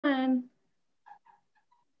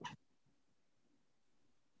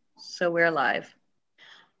So we're live.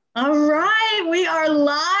 All right, we are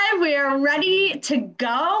live. We are ready to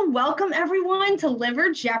go. Welcome everyone to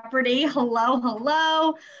Liver Jeopardy. Hello,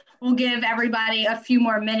 hello. We'll give everybody a few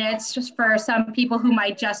more minutes just for some people who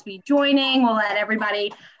might just be joining. We'll let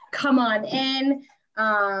everybody come on in,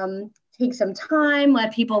 take some time,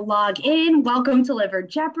 let people log in. Welcome to Liver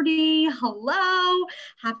Jeopardy. Hello,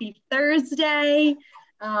 happy Thursday.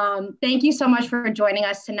 Thank you so much for joining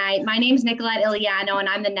us tonight. My name is Nicolette Iliano, and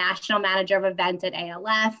I'm the National Manager of Events at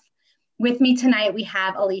ALF. With me tonight, we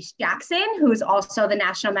have Elise Jackson, who is also the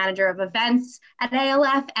National Manager of Events at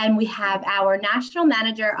ALF, and we have our National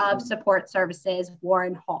Manager of Support Services,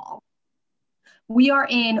 Warren Hall. We are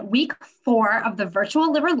in week 4 of the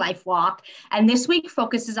virtual Liver Life Walk, and this week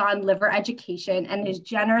focuses on liver education and is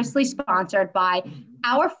generously sponsored by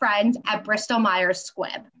our friends at Bristol Myers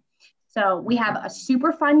Squibb. So we have a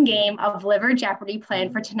super fun game of Liver Jeopardy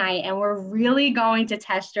planned for tonight, and we're really going to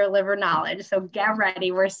test your liver knowledge. So get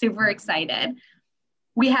ready. We're super excited.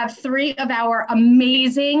 We have 3 of our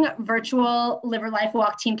amazing virtual Liver Life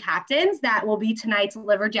Walk team captains that will be tonight's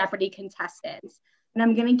Liver Jeopardy contestants. And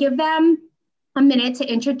I'm going to give them a minute to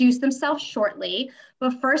introduce themselves shortly.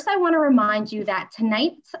 But first, I want to remind you that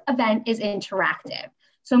tonight's event is interactive.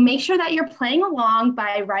 So make sure that you're playing along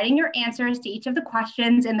by writing your answers to each of the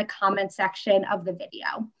questions in the comment section of the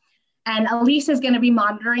video. And Elise is going to be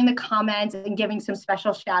monitoring the comments and giving some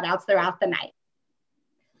special shout outs throughout the night.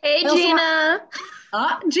 Hey, Gina.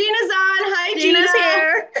 Gina's on. Hi, Gina's Gina.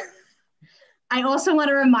 here. I also want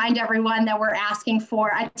to remind everyone that we're asking for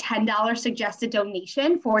a $10 suggested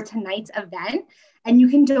donation for tonight's event. And you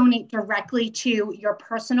can donate directly to your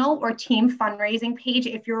personal or team fundraising page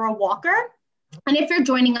if you're a walker. And if you're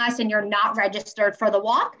joining us and you're not registered for the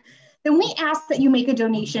walk, then we ask that you make a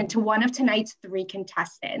donation to one of tonight's 3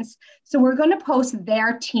 contestants. So we're going to post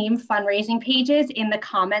their team fundraising pages in the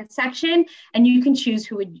comment section, and you can choose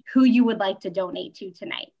who you would like to donate to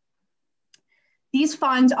tonight. These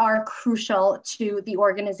funds are crucial to the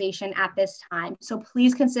organization at this time, so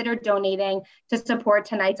please consider donating to support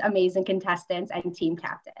tonight's amazing contestants and team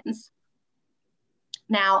captains.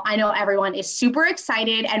 Now, I know everyone is super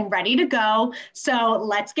excited and ready to go, so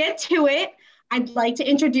let's get to it. I'd like to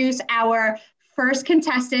introduce our first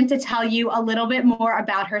contestant to tell you a little bit more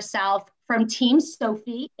about herself. From Team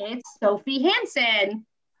Sophie, it's Sophie Hansen.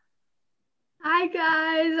 Hi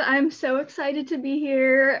guys, I'm so excited to be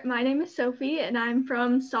here. My name is Sophie and I'm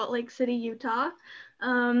from Salt Lake City, Utah.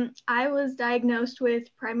 I was diagnosed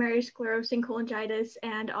with primary sclerosing cholangitis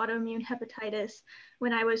and autoimmune hepatitis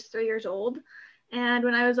when I was 3 years old. And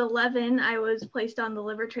when I was 11, I was placed on the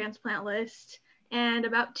liver transplant list. And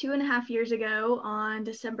about 2.5 years ago, on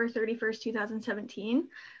December 31st, 2017,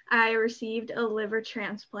 I received a liver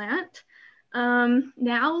transplant.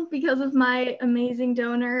 Now, because of my amazing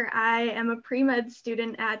donor, I am a pre-med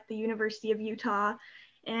student at the University of Utah,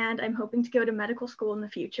 and I'm hoping to go to medical school in the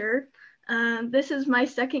future. This is my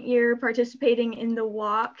 2nd year participating in the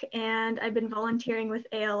walk, and I've been volunteering with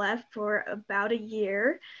ALF for about a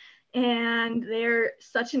year. And they're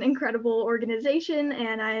such an incredible organization,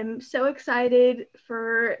 and I'm so excited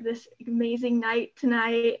for this amazing night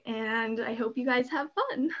tonight, and I hope you guys have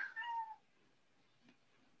fun.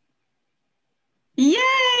 Yay!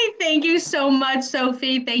 Thank you so much,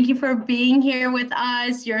 Sophie. Thank you for being here with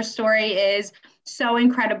us. Your story is so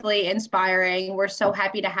incredibly inspiring. We're so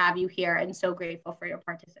happy to have you here and so grateful for your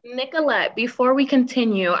participation. Nicolette, before we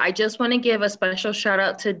continue, I just want to give a special shout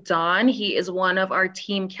out to Don. He is one of our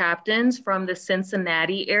team captains from the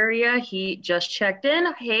Cincinnati area. He just checked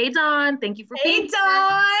in. Hey, Don. Thank you for being here. Hey,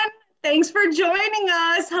 Don. Thanks for joining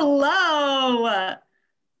us. Hello.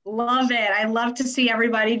 Love it. I love to see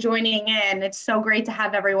everybody joining in. It's so great to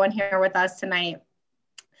have everyone here with us tonight.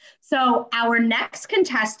 So our next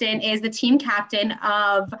contestant is the team captain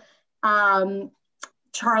of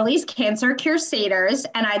Charlie's Cancer Crusaders,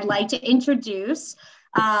 and I'd like to introduce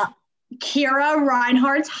Kira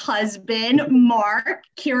Reinhardt's husband, Mark.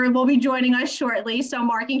 Kira will be joining us shortly, so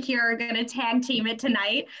Mark and Kira are going to tag team it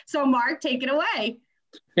tonight. So Mark, take it away.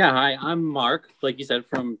 Yeah, hi, I'm Mark, like you said,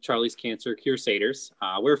 from Charlie's Cancer Crusaders.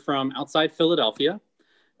 We're from outside Philadelphia,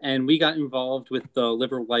 and we got involved with the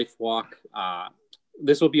Liver Life Walk.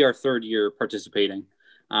 This will be our 3rd year participating.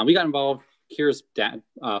 We got involved. Kira's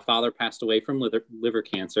father passed away from liver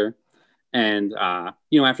cancer. And,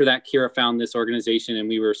 after that, Kira found this organization, and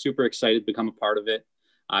we were super excited to become a part of it.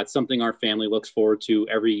 It's something our family looks forward to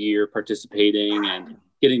every year, participating and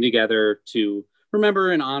getting together to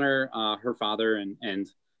remember and honor her father and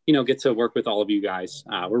get to work with all of you guys.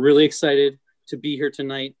 We're really excited to be here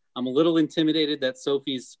tonight. I'm a little intimidated that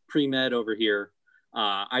Sophie's pre-med over here.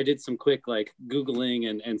 I did some quick like Googling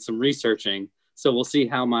and some researching. So we'll see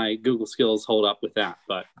how my Google skills hold up with that.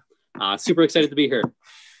 But super excited to be here.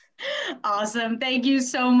 Awesome. Thank you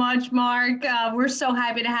so much, Mark. We're so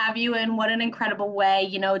happy to have you, and what an incredible way,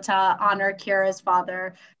 to honor Kira's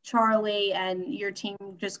father, Charlie, and your team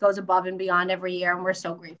just goes above and beyond every year, and we're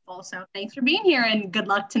so grateful. So thanks for being here, and good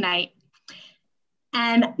luck tonight.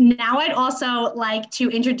 And now I'd also like to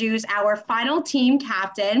introduce our final team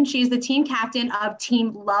captain. She's the team captain of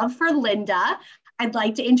Team Love for Linda. I'd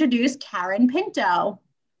like to introduce Karen Pinto.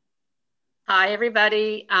 Hi,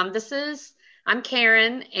 everybody. I'm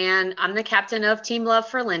Karen, and I'm the captain of Team Love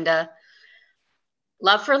for Linda.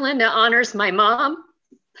 Love for Linda honors my mom,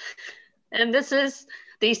 and this is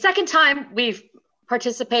the second time we've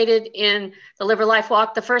participated in the Live Her Life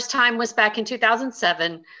Walk. The first time was back in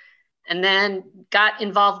 2007, and then got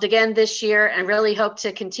involved again this year and really hope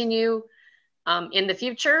to continue in the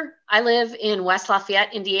future. I live in West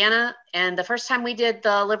Lafayette, Indiana, and the first time we did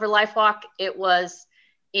the Live Her Life Walk, it was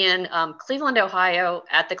in Cleveland, Ohio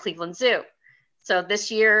at the Cleveland Zoo. So this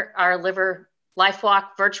year, our Live Her Life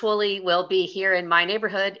Walk virtually will be here in my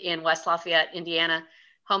neighborhood in West Lafayette, Indiana,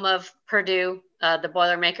 home of Purdue, the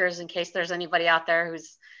Boilermakers, in case there's anybody out there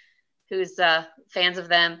who's fans of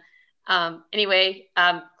them. Anyway,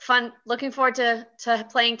 fun, looking forward to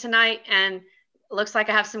playing tonight, and it looks like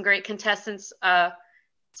I have some great contestants.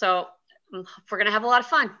 So we're gonna have a lot of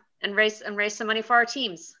fun and raise some money for our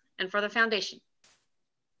teams and for the foundation.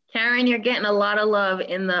 Karen, you're getting a lot of love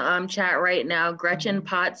in the chat right now. Gretchen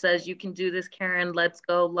Pot says, you can do this, Karen. Let's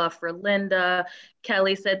go. Love for Linda.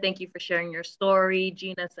 Kelly said, thank you for sharing your story.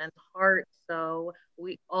 Gina sends heart. So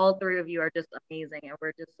all three of you are just amazing. And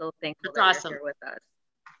we're just so thankful that awesome. You're here with us.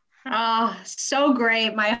 Oh, so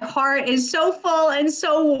great. My heart is so full and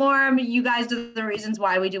so warm. You guys are the reasons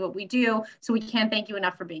why we do what we do. So we can't thank you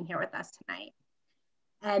enough for being here with us tonight.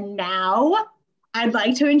 And now I'd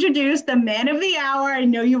like to introduce the man of the hour. I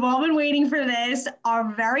know you've all been waiting for this,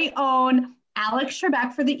 our very own Alex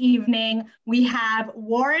Trebek for the evening. We have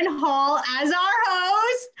Warren Hall as our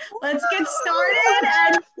host. Let's get started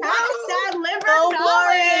and pass that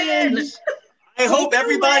liver knowledge. I hope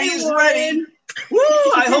everybody is ready. Woo!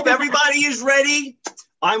 I hope everybody is ready.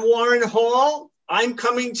 I'm Warren Hall. I'm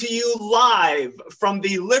coming to you live from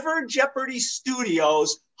the Liver Jeopardy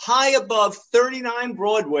studios high above 39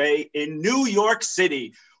 Broadway in New York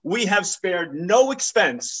City. We have spared no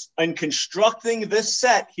expense in constructing this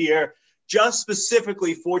set here just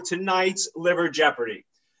specifically for tonight's Liver Jeopardy.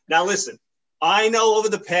 Now listen, I know over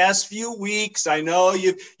the past few weeks, I know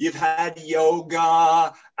you've had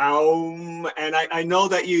yoga, and I know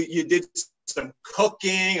that you did some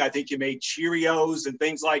cooking. I think you made Cheerios and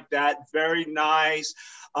things like that. Very nice.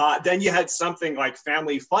 Then you had something like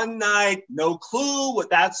family fun night. No clue what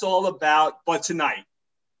that's all about. But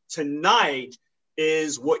tonight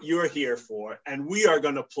is what you're here for. And we are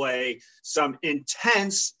going to play some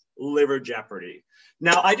intense Liver Jeopardy.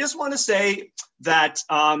 Now, I just want to say that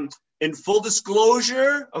in full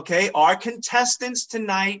disclosure, okay, our contestants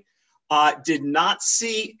tonight did not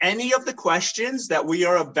see any of the questions that we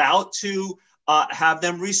are about to have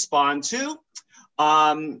them respond to.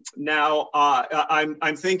 Now,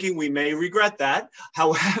 I'm thinking we may regret that.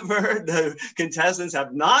 However, the contestants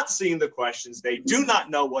have not seen the questions. They do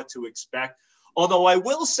not know what to expect. Although I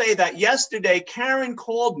will say that yesterday, Karen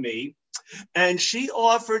called me and she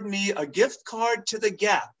offered me a gift card to the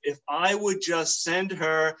Gap if I would just send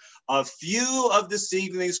her a few of this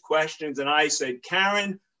evening's questions. And I said,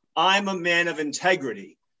 Karen, I'm a man of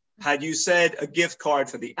integrity. Had you said a gift card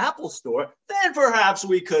for the Apple Store, then perhaps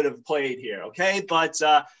we could have played here, okay? But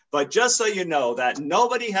just so you know that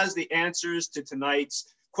nobody has the answers to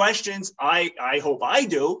tonight's questions. I hope I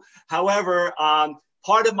do. However,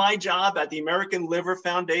 part of my job at the American Liver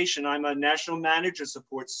Foundation, I'm a national manager of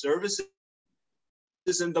support services.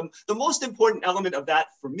 And the most important element of that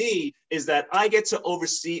for me is that I get to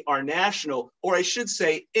oversee our national, or I should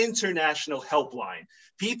say international helpline.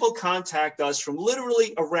 People contact us from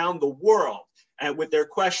literally around the world and with their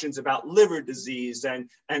questions about liver disease and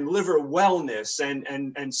liver wellness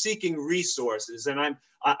and seeking resources. And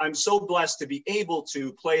I'm so blessed to be able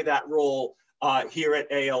to play that role here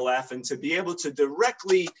at ALF and to be able to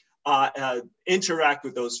directly interact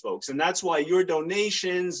with those folks. And that's why your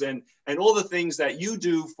donations and all the things that you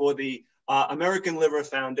do for the American Liver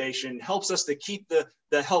Foundation helps us to keep the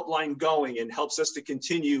helpline going and helps us to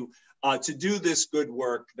continue to do this good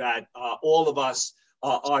work that all of us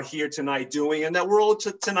are here tonight doing, and that we're all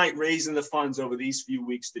tonight raising the funds over these few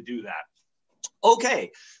weeks to do that.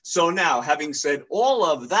 Okay, so now having said all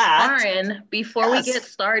of that. Lauren, before we get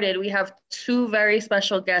started, we have two very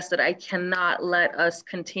special guests that I cannot let us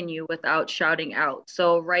continue without shouting out.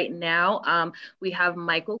 So right now, we have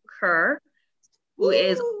Michael Kerr, who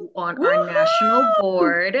is on our national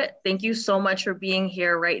board. Thank you so much for being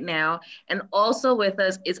here right now. And also with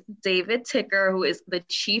us is David Ticker, who is the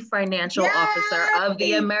Chief Financial Officer of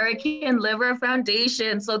the American Liver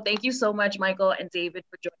Foundation. So thank you so much, Michael and David,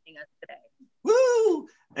 for joining us today. Woo!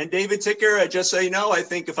 And David Ticker, just so you know, I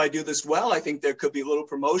think if I do this well, I think there could be a little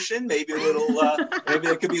promotion, maybe a little, maybe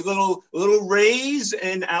there could be a little raise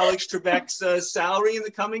in Alex Trebek's salary in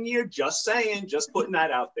the coming year. Just saying, just putting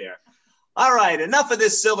that out there. All right, enough of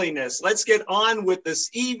this silliness. Let's get on with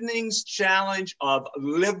this evening's challenge of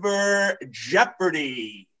Liver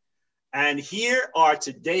Jeopardy. And here are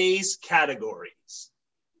today's categories.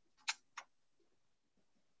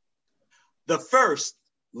 The first,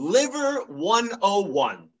 Liver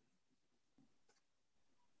 101.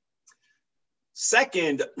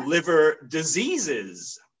 Second, liver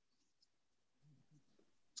diseases.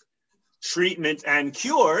 Treatment and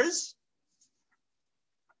cures.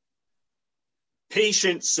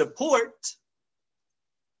 Patient support.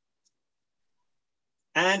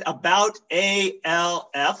 And about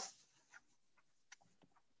ALF.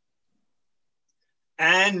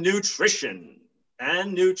 And nutrition.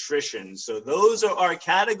 So those are our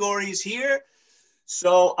categories here.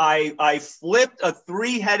 So I flipped a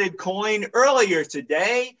three-headed coin earlier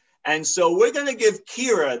today. And so we're going to give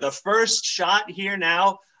Kira the first shot here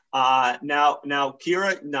now. Now,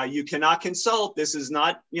 Kira, now you cannot consult. This is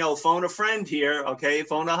not, phone a friend here. Okay.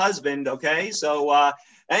 Phone a husband. Okay. So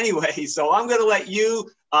anyway, so I'm going to let you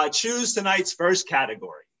choose tonight's first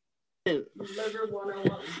category. Liver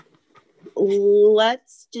 101.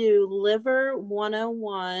 Let's do Liver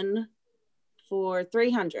 101 for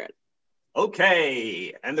 300.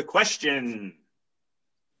 Okay, and the question.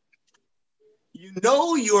 You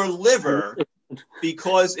know your liver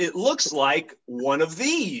because it looks like one of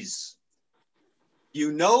these.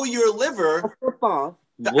 You know your liver. A football.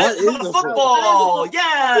 What is a football?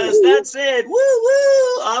 Yes, that's it. Woo,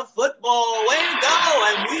 woo, a football. Way to go.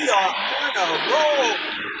 And we are on a roll.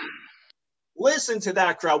 Listen to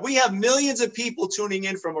that crowd. We have millions of people tuning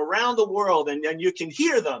in from around the world, and you can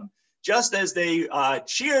hear them just as they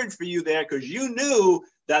cheered for you there because you knew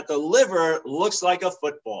that the liver looks like a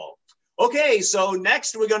football. Okay, so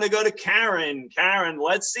next we're going to go to Karen. Karen,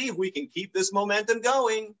 let's see if we can keep this momentum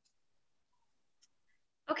going.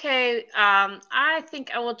 Okay, I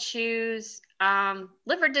think I will choose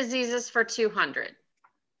liver diseases for 200.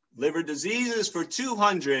 Liver diseases for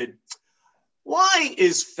 200. Why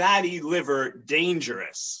is fatty liver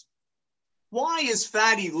dangerous? Why is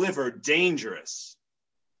fatty liver dangerous?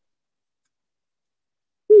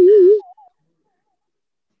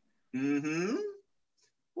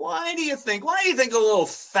 Why do you think a little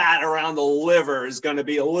fat around the liver is going to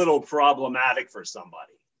be a little problematic for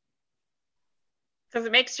somebody? Because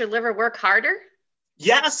it makes your liver work harder?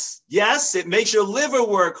 Yes, it makes your liver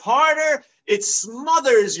work harder. It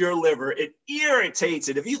smothers your liver. It irritates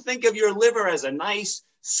it. If you think of your liver as a nice,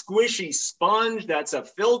 squishy sponge that's a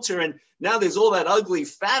filter, and now there's all that ugly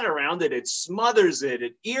fat around it, it smothers it,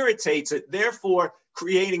 it irritates it, therefore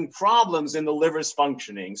creating problems in the liver's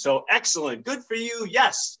functioning. So excellent. Good for you.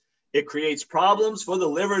 Yes, it creates problems for the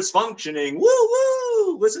liver's functioning. Woo,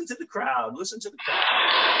 woo. Listen to the crowd. Listen to the crowd.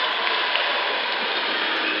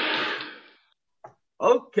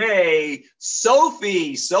 Okay,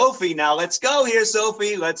 Sophie, now let's go here,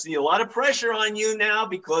 Sophie. Let's see, a lot of pressure on you now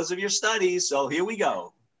because of your studies. So here we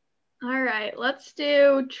go. All right, let's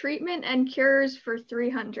do treatment and cures for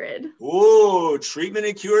 300. Ooh, treatment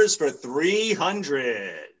and cures for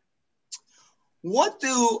 300. What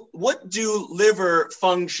do liver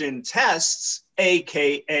function tests,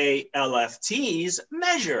 aka LFTs,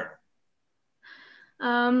 measure?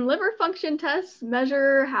 Liver function tests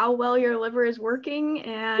measure how well your liver is working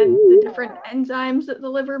and the different enzymes that the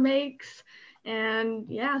liver makes. And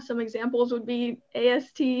yeah, some examples would be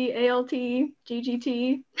AST, ALT,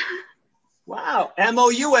 GGT. Wow,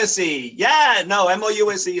 MOUSE. Yeah, no,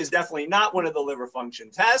 MOUSE is definitely not one of the liver function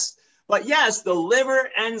tests. But yes, the liver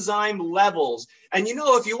enzyme levels. And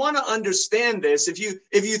if you want to understand this, if you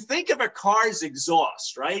think of a car's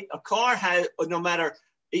exhaust, right? A car has, no matter,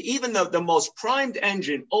 even the most primed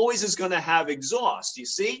engine always is going to have exhaust, you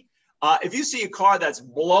see? If you see a car that's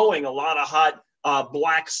blowing a lot of hot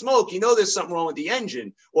black smoke, there's something wrong with the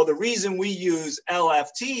engine. Well, the reason we use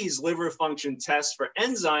LFTs, liver function tests for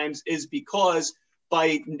enzymes, is because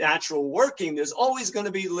by natural working, there's always going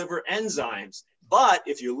to be liver enzymes. But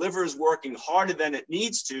if your liver is working harder than it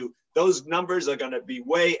needs to, those numbers are going to be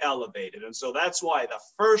way elevated. And so that's why the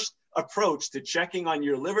first approach to checking on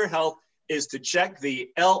your liver health is to check the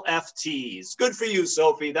LFTs. Good for you,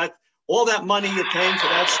 Sophie. That all that money you're paying for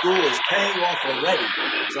that school is paying off already.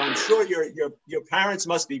 So I'm sure your parents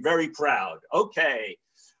must be very proud. Okay.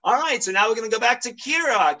 All right. So now we're going to go back to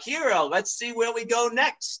Kira. Kira, let's see where we go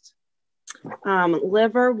next.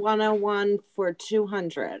 Liver 101 for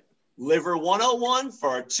 200. Liver 101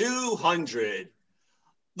 for 200.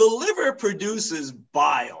 The liver produces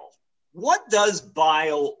bile. What does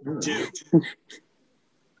bile do?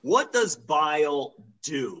 What does bile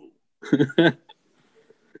do?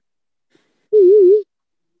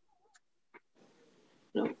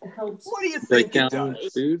 No, it helps. What do you Break think it down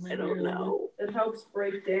does? food. I don't know. It helps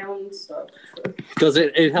break down stuff. Because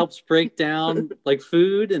it helps break down like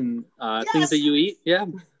food and things that you eat. Yeah.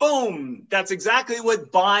 Boom. That's exactly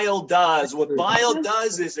what bile does. What bile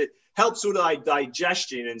does is it helps with our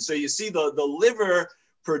digestion. And so you see the liver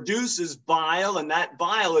produces bile, and that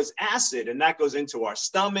bile is acid, and that goes into our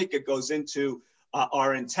stomach. It goes into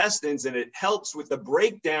our intestines, and it helps with the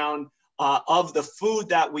breakdown of the food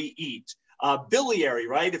that we eat. Biliary,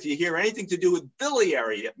 right? If you hear anything to do with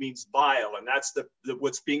biliary, it means bile, and that's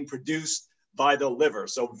what's being produced by the liver.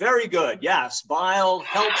 So very good. Yes, bile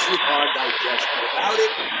helps with our digestion. Without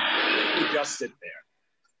it, we just sit there.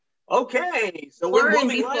 Okay, so we're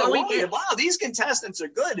moving right along. Wow, these contestants are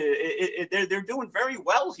good. They're doing very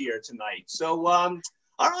well here tonight. So,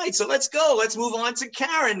 all right, so let's go. Let's move on to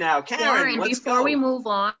Karen now. Karen, let's go. Before we move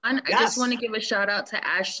on, Yes. I just want to give a shout out to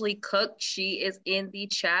Ashley Cook. She is in the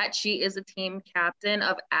chat. She is a team captain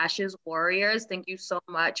of Ashes Warriors. Thank you so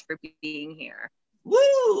much for being here.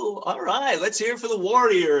 Woo! All right, let's hear for the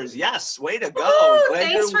Warriors. Yes, way to go. Woo,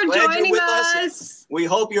 thanks for joining us. We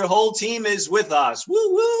hope your whole team is with us.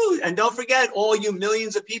 Woo, woo. And don't forget, all you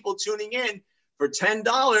millions of people tuning in, for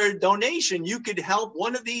 $10 donation, you could help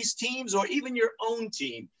one of these teams or even your own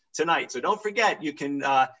team tonight. So don't forget, you can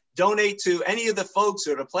donate to any of the folks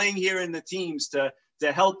that are playing here in the teams to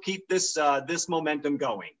help keep this momentum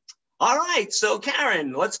going. All right, so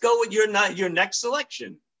Karen, let's go with your next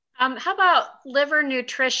selection. How about liver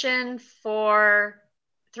nutrition for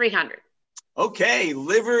 300? Okay,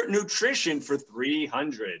 liver nutrition for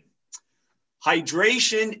 300.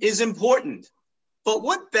 Hydration is important, but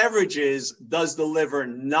what beverages does the liver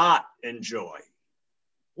not enjoy?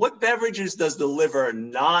 What beverages does the liver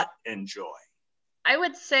not enjoy? I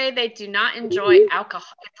would say they do not enjoy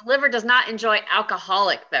alcohol. The liver does not enjoy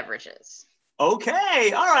alcoholic beverages.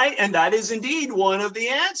 Okay, all right, and that is indeed one of the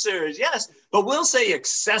answers, yes. But we'll say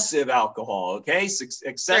excessive alcohol, okay?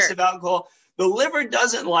 Excessive alcohol. The liver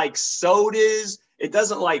doesn't like sodas. It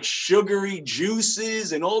doesn't like sugary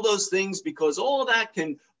juices and all those things, because all that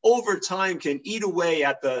can, over time, can eat away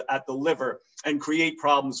at the liver and create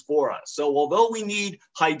problems for us. So although we need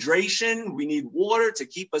hydration, we need water to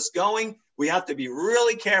keep us going, we have to be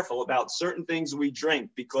really careful about certain things we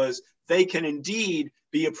drink, because they can indeed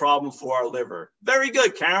be a problem for our liver. Very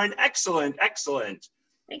good, Karen. Excellent, excellent.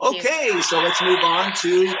 Okay, so let's move on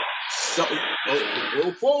to,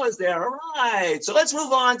 little pause there. All right, so let's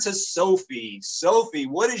move on to Sophie. Sophie,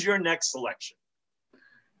 what is your next selection?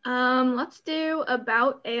 Let's do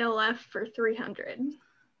about ALF for 300.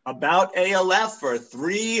 About ALF for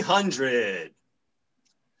 300.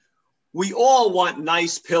 We all want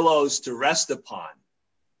nice pillows to rest upon.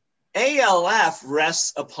 ALF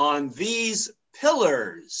rests upon these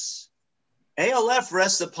pillars. ALF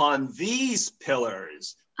rests upon these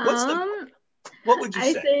pillars. What would you say?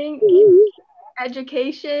 I think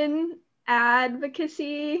education,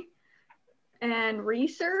 advocacy, and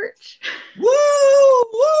research. Woo,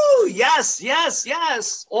 woo, yes, yes,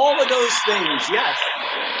 yes. All of those things, yes.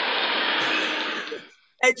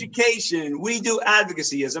 Education, we do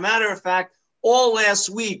advocacy. As a matter of fact, all last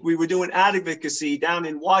week we were doing advocacy down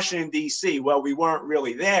in Washington, D.C. Well, we weren't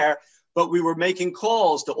really there, but we were making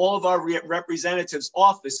calls to all of our representatives'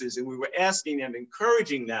 offices, and we were asking them,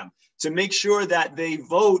 encouraging them to make sure that they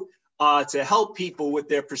vote to help people with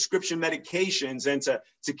their prescription medications and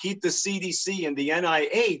to keep the CDC and the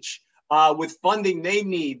NIH with funding they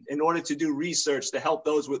need in order to do research to help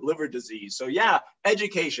those with liver disease. So yeah,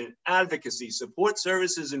 education, advocacy, support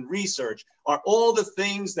services, and research are all the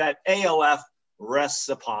things that ALF rests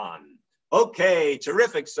upon. Okay,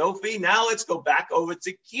 terrific, Sophie. Now let's go back over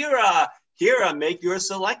to Kira. Kira, make your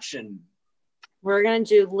selection. We're going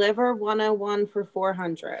to do liver 101 for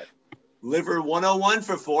 400. Liver 101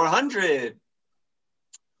 for 400.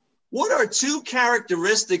 What are two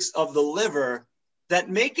characteristics of the liver that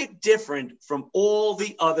make it different from all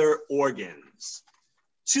the other organs?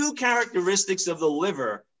 2 characteristics of the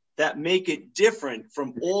liver that make it different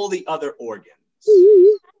from all the other organs.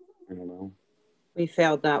 I don't know. We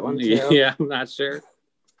failed that one too. Yeah, I'm not sure.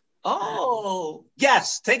 Oh,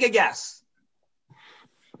 guess. Take a guess.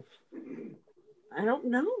 I don't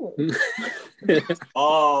know.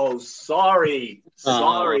 Oh, sorry.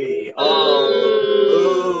 Sorry.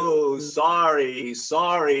 Oh, sorry.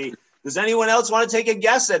 Does anyone else want to take a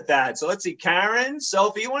guess at that? So let's see. Karen,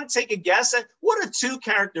 Sophie, you want to take a guess at what are 2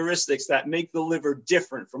 characteristics that make the liver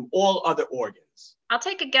different from all other organs? I'll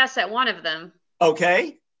take a guess at one of them.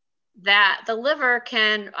 Okay. That the liver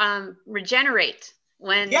can regenerate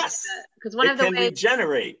when. Yes. Because one it of the can ways.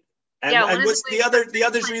 regenerate. And, Yeah, and what's the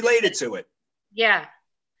others related to it? Yeah.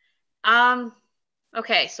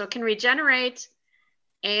 Okay, so it can regenerate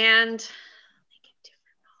and make it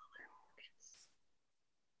different from all other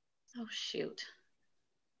organs. Oh shoot.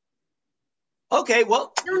 Okay,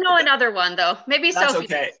 well. I don't know another one though. Maybe that's Sophie.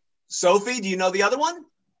 Okay. Sophie, do you know the other one?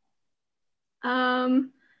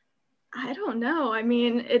 I don't know. I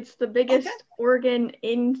mean, it's the biggest organ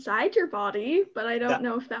inside your body, but I don't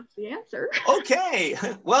know if that's the answer. Okay.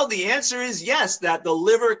 Well, the answer is yes, that the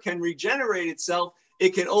liver can regenerate itself.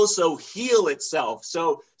 It can also heal itself.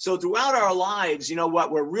 So throughout our lives, you know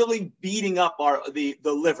what, we're really beating up the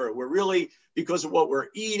liver. We're really, because of what we're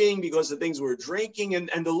eating, because of things we're drinking.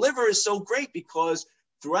 And the liver is so great because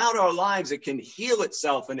throughout our lives, it can heal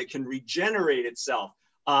itself and it can regenerate itself.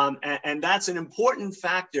 And that's an important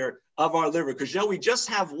factor of our liver because, we just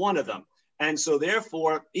have one of them. And so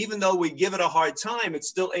therefore, even though we give it a hard time, it's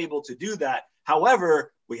still able to do that.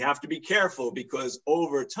 However, we have to be careful because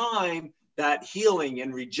over time, that healing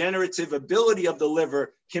and regenerative ability of the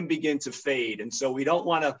liver can begin to fade. And so we don't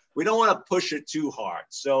want to push it too hard.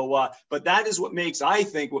 So, but that is what makes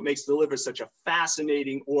the liver such a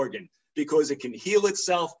fascinating organ because it can heal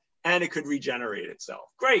itself and it could regenerate itself.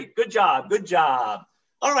 Great. Good job.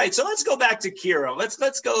 All right, so let's go back to Kira. Let's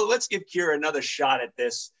give Kira another shot at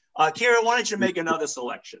this. Kira, why don't you make another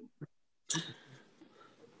selection?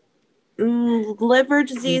 Liver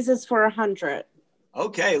disease is for 100.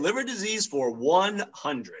 Okay, liver disease for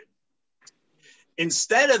 100.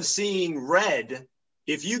 Instead of seeing red,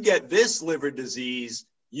 if you get this liver disease,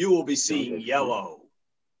 you will be seeing yellow.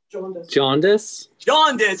 Jaundice?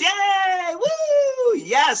 Yay! Woo!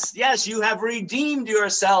 Yes, you have redeemed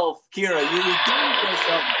yourself, Kira. You redeemed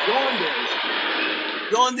yourself.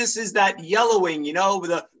 Jaundice is that yellowing,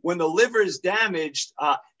 when the liver is damaged,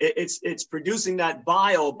 it's producing that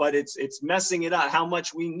bile, but it's messing it up, how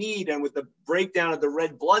much we need, and with the breakdown of the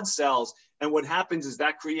red blood cells. And what happens is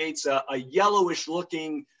that creates a yellowish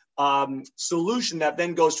looking solution that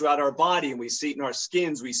then goes throughout our body, and we see it in our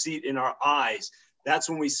skins, we see it in our eyes. That's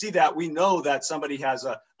when we see that, we know that somebody has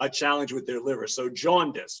a challenge with their liver. So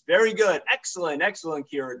jaundice, very good. Excellent,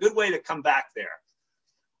 Kira. Good way to come back there.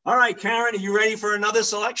 All right, Karen, are you ready for another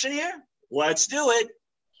selection here? Let's do it.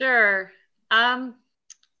 Sure.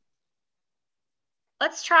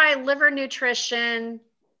 Let's try liver nutrition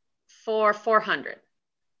for 400.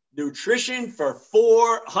 Nutrition for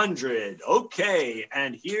 400. Okay,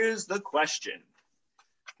 and here's the question.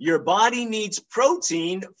 Your body needs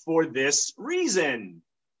protein for this reason.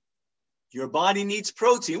 Your body needs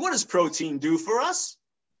protein. What does protein do for us?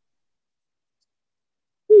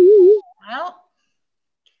 Well,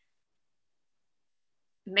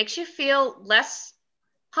 it makes you feel less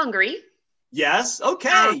hungry. Yes,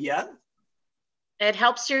 okay, yeah. It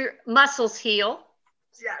helps your muscles heal.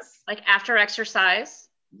 Yes. Like after exercise.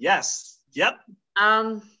 Yes, yep.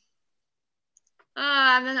 I'm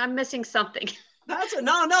missing something.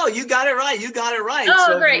 No, you got it right. Oh,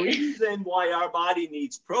 so great. The reason why our body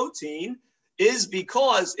needs protein is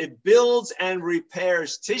because it builds and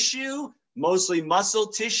repairs tissue, mostly muscle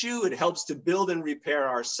tissue. It helps to build and repair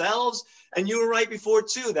our cells. And you were right before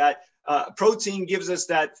too, that protein gives us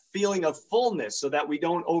that feeling of fullness so that we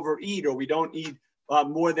don't overeat or we don't eat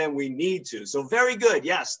more than we need to. So very good.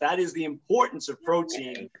 Yes, that is the importance of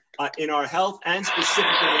protein in our health and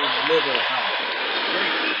specifically in our liver health.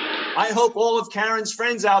 Great. I hope all of Karen's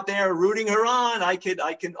friends out there are rooting her on. I can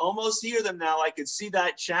almost hear them now. I could see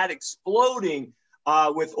that chat exploding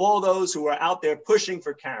with all those who are out there pushing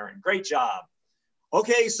for Karen. Great job.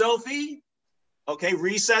 Okay, Sophie. Okay,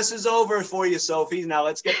 recess is over for you, Sophie. Now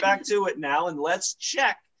let's get back to it now and let's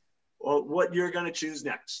check what you're going to choose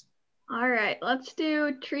next. All right, let's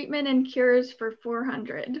do treatment and cures for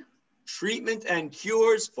 400. Treatment and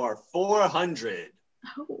cures for 400.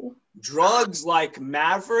 Oh. Drugs like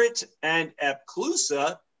Mavorite and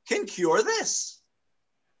Epclusa can cure this.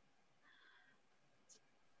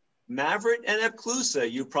 Mavorite and Epclusa.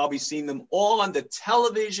 You've probably seen them all on the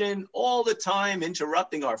television all the time,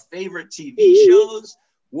 interrupting our favorite TV shows.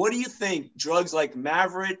 What do you think drugs like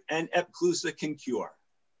Mavorite and Epclusa can cure?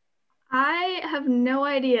 I have no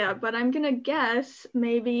idea, but I'm gonna guess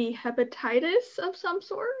maybe hepatitis of some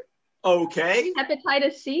sort. Okay.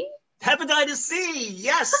 Hepatitis C? Hepatitis C.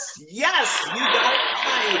 Yes, yes, you got it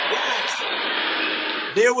right. Yes.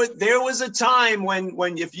 There was a time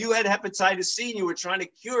when if you had hepatitis C and you were trying to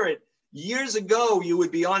cure it, years ago, you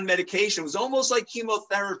would be on medication. It was almost like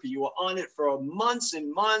chemotherapy. You were on it for months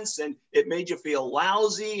and months, and it made you feel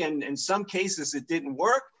lousy. And in some cases, it didn't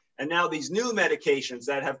work. And now these new medications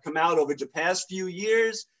that have come out over the past few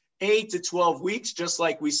years, 8 to 12 weeks, just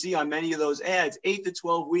like we see on many of those ads, 8 to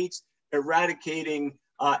 12 weeks, eradicating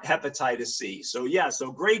hepatitis C. So yeah,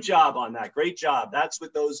 so great job on that. Great job. That's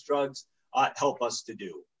what those drugs help us to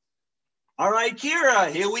do. All right, Kira,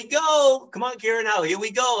 here we go. Come on, Kira, now here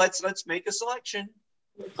we go. Let's make a selection.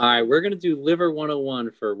 All right, we're going to do liver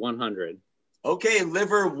 101 for 100. Okay,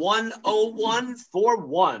 liver 101 for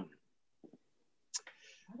 1.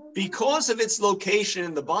 Because of its location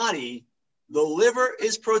in the body, the liver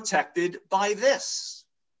is protected by this.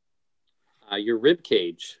 Your rib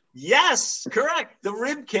cage. Yes, correct. The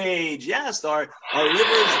rib cage. Yes, our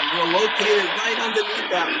livers are located right underneath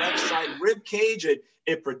that left side rib cage.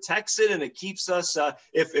 It protects it and it keeps us,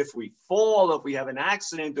 if we fall, if we have an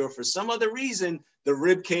accident, or for some other reason, the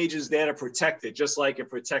rib cage is there to protect it, just like it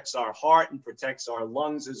protects our heart and protects our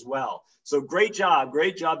lungs as well. So great job,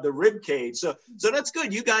 the rib cage. So that's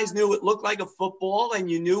good. You guys knew it looked like a football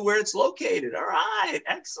and you knew where it's located. All right,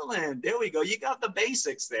 excellent. There we go. You got the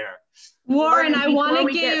basics there. Warren, I want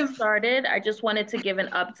to get started. I just wanted to give an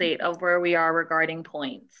update of where we are regarding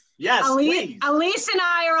points. Yes, please. Elise and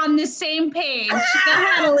I are on the same page. Go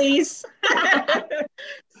ahead, Elise.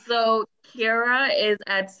 So Kira is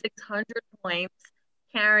at 600 points.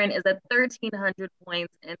 Karen is at 1,300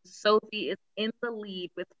 points, and Sophie is in the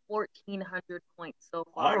lead with 1,400 points so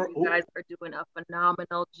far. You guys are doing a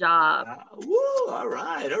phenomenal job. All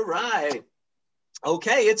right.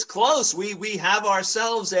 Okay, it's close. We have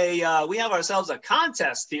ourselves a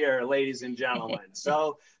contest here, ladies and gentlemen.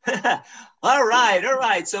 So, all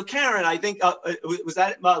right. So, Karen, I think was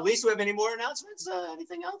that Lisa? We have any more announcements?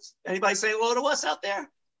 Anything else? Anybody say hello to us out there?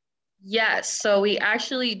 Yes, so we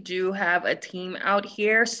actually do have a team out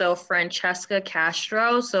here. So Francesca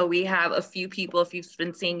Castro. So we have a few people, if you've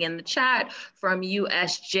been seeing in the chat, from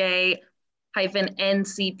USJ-NCPA.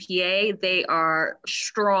 They are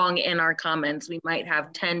strong in our comments. We might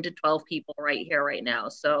have 10 to 12 people right here right now.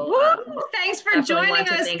 So thanks for joining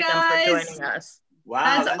us, guys.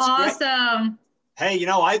 Wow, that's awesome. Great. Hey,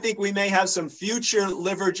 I think we may have some future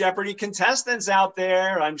Liver Jeopardy contestants out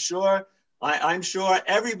there. I'm sure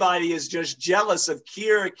everybody is just jealous of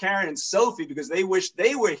Kira, Karen, and Sophie because they wish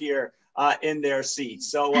they were here in their seats.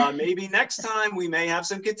 So maybe next time we may have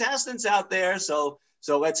some contestants out there. So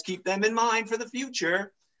let's keep them in mind for the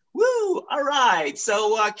future. Woo! All right.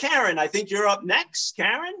 So Karen, I think you're up next.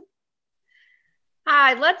 Karen.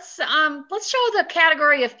 Hi. Let's show the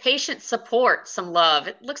category of patient support some love.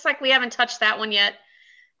 It looks like we haven't touched that one yet.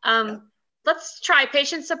 Let's try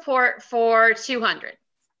patient support for 200.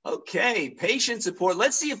 Okay, patient support.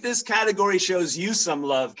 Let's see if this category shows you some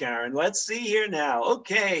love, Karen. Let's see here now.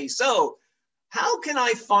 Okay, so how can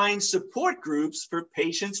I find support groups for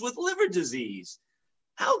patients with liver disease?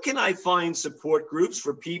 How can I find support groups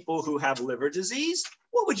for people who have liver disease?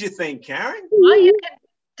 What would you think, Karen? Well, you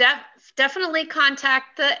can definitely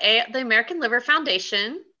contact the American Liver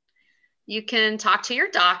Foundation. You can talk to your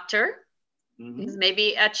doctor.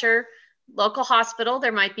 Maybe at your local hospital,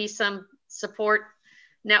 there might be some support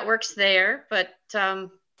networks there, but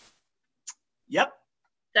yep,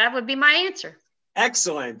 that would be my answer.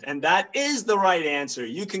 Excellent, and that is the right answer.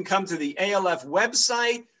 You can come to the ALF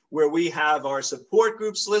website where we have our support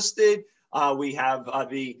groups listed. We have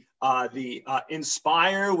the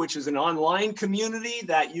Inspire, which is an online community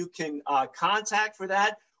that you can contact for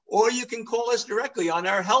that, or you can call us directly on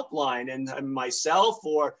our helpline, and myself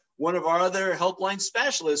or one of our other helpline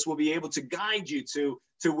specialists will be able to guide you to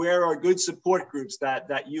where are good support groups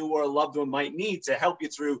that you or a loved one might need to help you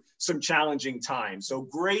through some challenging times. So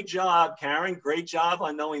great job, Karen. Great job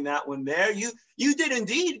on knowing that one there. You did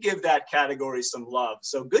indeed give that category some love.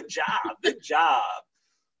 So good job. Good job.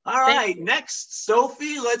 All right, next,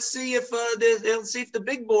 Sophie. Let's see if the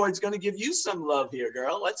big board's going to give you some love here,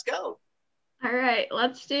 girl. Let's go. All right,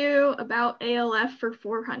 let's do about ALF for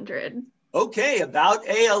 400. Okay, about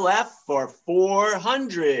ALF for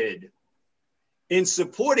 400. In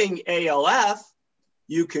supporting ALF,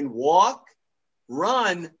 you can walk,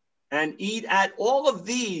 run, and eat at all of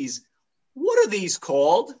these. What are these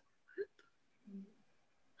called?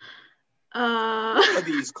 What are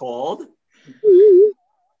these called?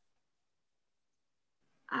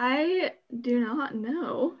 I do not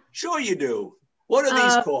know. Sure you do. What are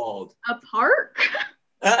these called? A park?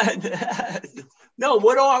 No,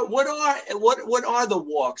 what are the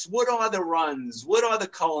walks? What are the runs? What are the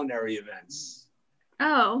culinary events?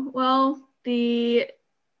 Oh, well, the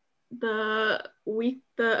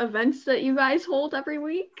events that you guys hold every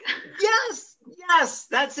week. Yes,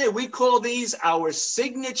 that's it. We call these our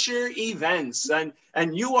signature events, and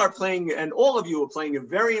you are playing, and all of you are playing a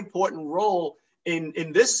very important role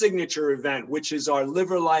in this signature event, which is our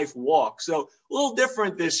Liver Life Walk. So a little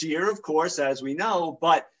different this year, of course, as we know,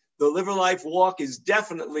 but the Liver Life Walk is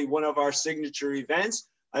definitely one of our signature events.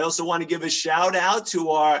 I also want to give a shout out to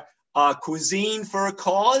our Cuisine for a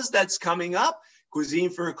Cause that's coming up. Cuisine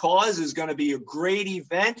for a Cause is going to be a great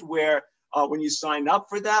event where when you sign up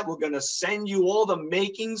for that, we're going to send you all the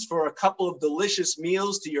makings for a couple of delicious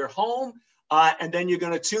meals to your home. And then you're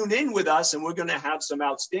going to tune in with us, and we're going to have some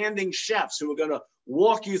outstanding chefs who are going to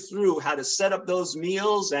walk you through how to set up those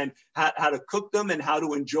meals and how to cook them and how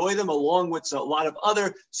to enjoy them, along with a lot of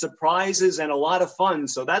other surprises and a lot of fun.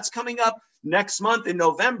 So that's coming up next month in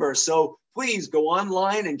November. So please go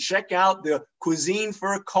online and check out the Cuisine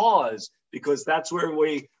for a Cause, because that's where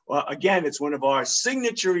we, again, it's one of our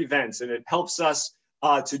signature events, and it helps us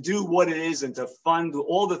to do what it is and to fund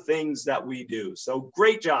all the things that we do. So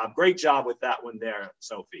great job with that one there,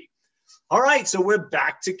 Sophie. All right, so we're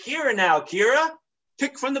back to Kira now. Kira,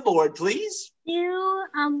 pick from the board, please.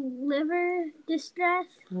 Liver distress.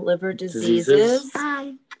 Liver diseases.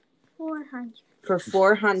 400. For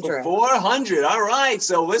 400. For 400. All right.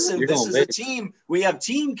 So listen, this is a team. We have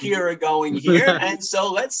Team Kira going here. And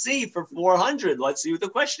so let's see for 400. Let's see what the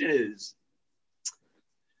question is.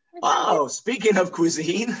 Oh, speaking of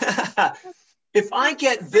cuisine, if I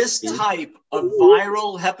get this type of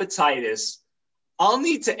viral hepatitis, I'll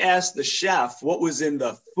need to ask the chef what was in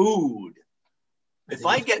the food. If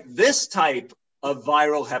I get this type of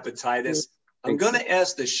viral hepatitis, I'm going to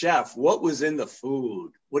ask the chef what was in the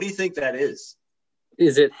food. What do you think that is?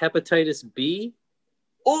 Is it hepatitis B?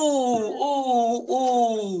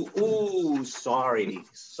 Sorry.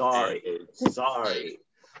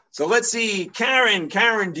 So let's see, Karen,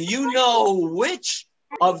 do you know which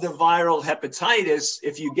of the viral hepatitis,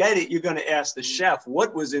 if you get it, you're going to ask the chef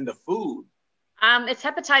what was in the food? It's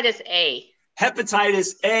hepatitis A.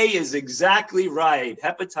 Hepatitis A is exactly right.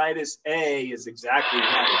 Hepatitis A is exactly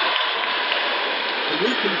right. And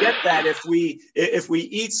we can get that if we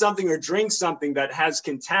eat something or drink something that has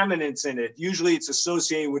contaminants in it. Usually it's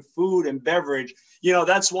associated with food and beverage. You know,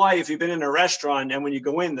 that's why if you've been in a restaurant and when you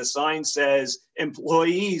go in, the sign says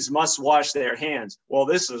employees must wash their hands. Well,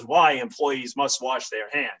 this is why employees must wash their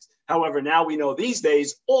hands. However, now we know these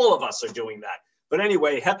days, all of us are doing that. But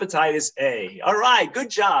anyway, hepatitis A. All right,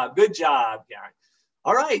 good job, Karen.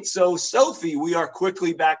 All right, so Sophie, we are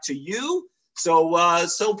quickly back to you.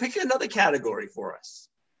 So pick another category for us.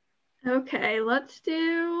 Okay, let's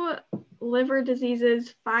do liver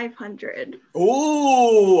diseases 500.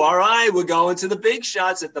 Ooh, all right. We're going to the big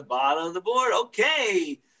shots at the bottom of the board.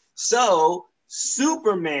 Okay. So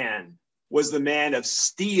Superman was the man of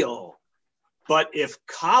steel. But if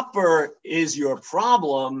copper is your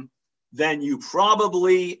problem, then you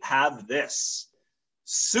probably have this.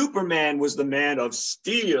 Superman was the man of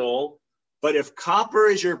steel. But if copper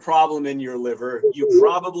is your problem in your liver, you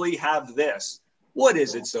probably have this. What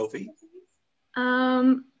is it, Sophie?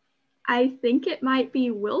 I think it might be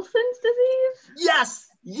Wilson's disease.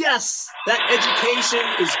 Yes. That education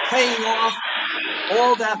is paying off.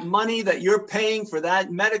 All that money that you're paying for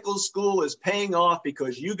that medical school is paying off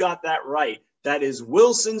because you got that right. That is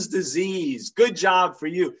Wilson's disease. Good job for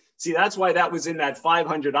you. See, that's why that was in that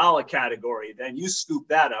 $500 category. Then you scooped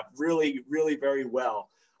that up really, really very well.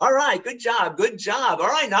 All right, good job. All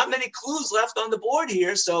right, not many clues left on the board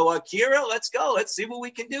here. So, Kira, let's go. Let's see what we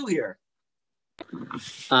can do here.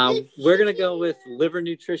 We're going to go with liver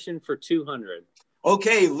nutrition for 200.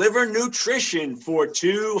 Okay, liver nutrition for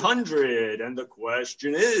 200. And the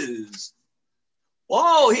question is,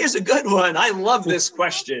 here's a good one. I love this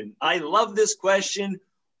question.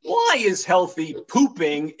 Why is healthy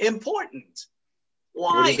pooping important?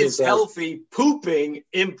 Why is healthy pooping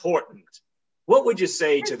important? What would you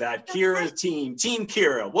say to that, Kira's team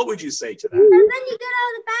Kira? What would you say to that? And then you get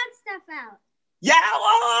all the bad stuff out.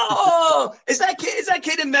 Yeah. Is that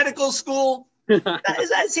kid in medical school?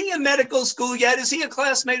 Is he in medical school yet? Is he a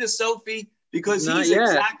classmate of Sophie? Because he's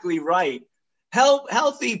exactly right.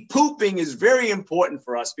 Healthy pooping is very important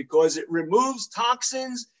for us because it removes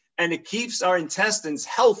toxins and it keeps our intestines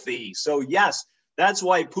healthy. So yes, that's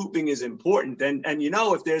why pooping is important. And you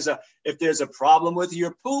know, if there's a problem with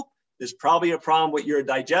your poop, there's probably a problem with your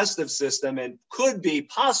digestive system and could be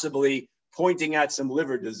possibly pointing at some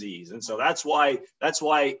liver disease. And so that's why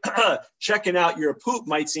checking out your poop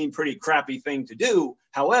might seem pretty crappy thing to do.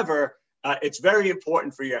 However, it's very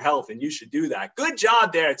important for your health, and you should do that. Good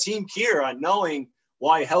job there, Team Kira, on knowing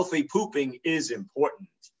why healthy pooping is important.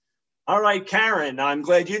 All right, Karen, I'm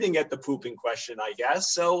glad you didn't get the pooping question, I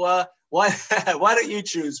guess. So why don't you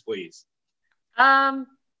choose, please?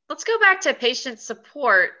 Let's go back to patient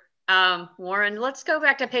support, Warren. Let's go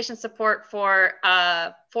back to patient support for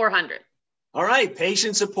 400. All right,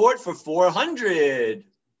 patient support for 400.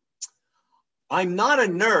 I'm not a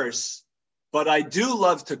nurse, but I do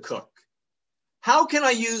love to cook. How can I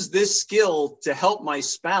use this skill to help my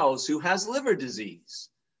spouse who has liver disease?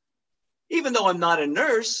 Even though I'm not a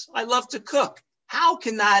nurse, I love to cook. How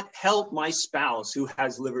can that help my spouse who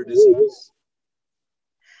has liver disease?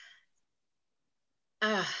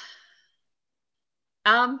 I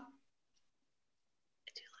do love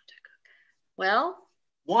to cook. Well,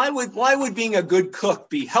 why would being a good cook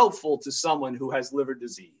be helpful to someone who has liver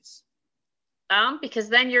disease? Because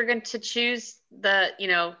then you're going to choose the,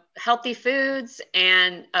 healthy foods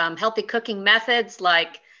and healthy cooking methods,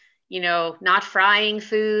 like, not frying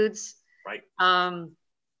foods. Right.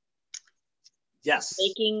 Yes.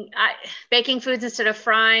 Baking foods instead of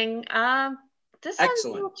frying. This is a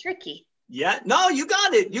little tricky. Yeah. No, you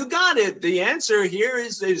got it. You got it. The answer here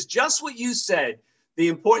is just what you said.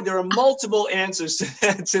 There are multiple answers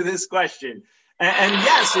to this question. And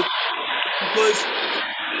yes, because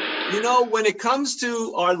when it comes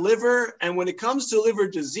to our liver and when it comes to liver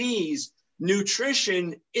disease,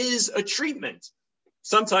 nutrition is a treatment.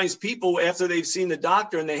 Sometimes people, after they've seen the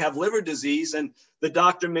doctor and they have liver disease, and the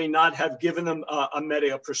doctor may not have given them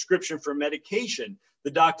a prescription for medication.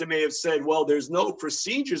 The doctor may have said, well, there's no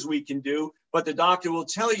procedures we can do, but the doctor will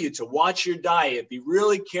tell you to watch your diet, be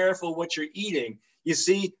really careful what you're eating. You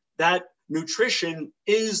see, that nutrition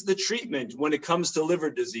is the treatment when it comes to liver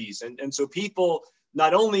disease. And so people,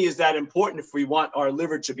 not only is that important if we want our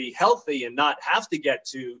liver to be healthy and not have to get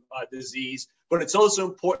to disease, but it's also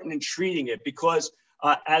important in treating it because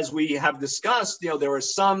as we have discussed, there are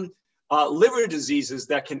some liver diseases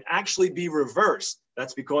that can actually be reversed.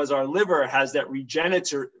 That's because our liver has that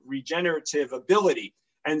regenerative ability.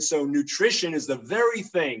 And so nutrition is the very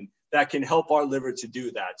thing that can help our liver to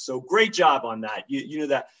do that. So great job on that. You know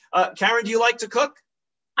that. Karen, do you like to cook?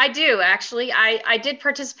 I do, actually. I did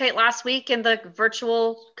participate last week in the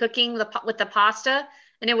virtual cooking with the pasta,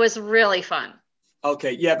 and it was really fun.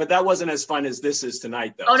 Okay, yeah, but that wasn't as fun as this is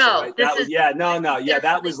tonight, though. Oh, no. So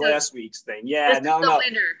that was last week's thing. Yeah, this is the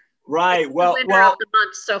winner. Right, well, the winner of the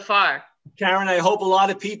month so far. Karen, I hope a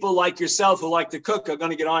lot of people like yourself who like to cook are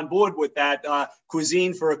going to get on board with that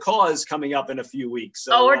Cuisine for a Cause coming up in a few weeks.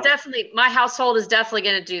 So, we're definitely, my household is definitely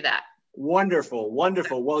going to do that. Wonderful,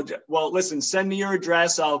 wonderful. Well, listen, send me your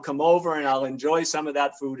address. I'll come over and I'll enjoy some of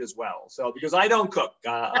that food as well. So, because I don't cook,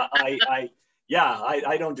 I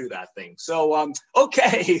don't do that thing. So,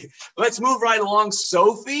 okay, let's move right along.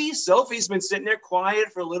 Sophie's been sitting there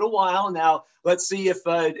quiet for a little while. Now, let's see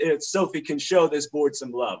if Sophie can show this board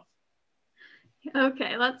some love.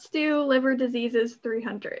 Okay, let's do liver diseases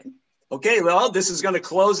 300. Okay, well, this is going to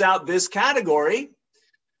close out this category.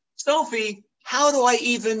 Sophie, how do I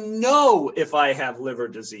even know if I have liver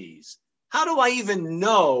disease? How do I even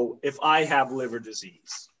know if I have liver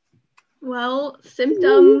disease? Well,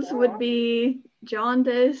 symptoms would be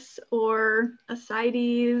jaundice or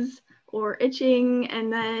ascites or itching,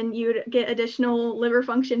 and then you'd get additional liver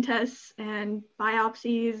function tests and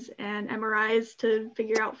biopsies and MRIs to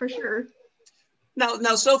figure out for sure.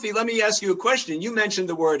 Now, Sophie, let me ask you a question. You mentioned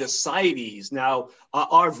the word ascites. Now,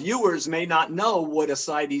 our viewers may not know what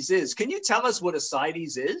ascites is. Can you tell us what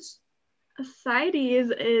ascites is?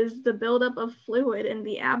 Ascites is the buildup of fluid in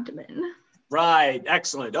the abdomen. Right.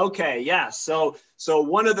 Excellent. Okay. Yes. So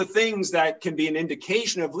one of the things that can be an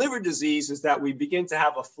indication of liver disease is that we begin to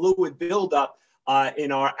have a fluid buildup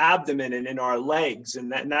in our abdomen and in our legs,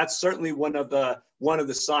 and that's certainly one of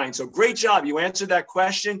the signs. So great job. You answered that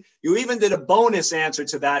question. You even did a bonus answer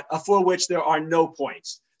to that for which there are no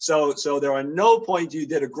points. So there are no points. You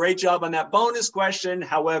did a great job on that bonus question.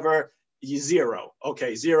 However, 0.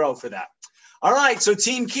 Okay, 0 for that. All right, so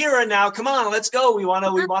Team Kira now, come on, let's go. We want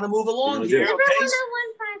to move along here. Liver Okay?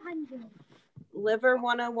 101, 500. Liver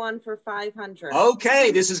 101 for 500.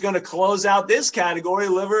 Okay, this is going to close out this category,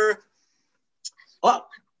 liver. Oh,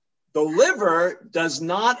 the liver does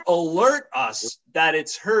not alert us that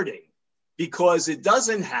it's hurting because it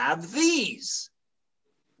doesn't have these.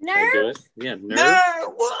 Nerve. Yeah, nerve.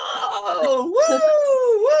 Nerve. Whoa, woo,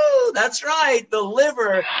 woo. That's right. The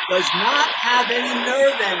liver does not have any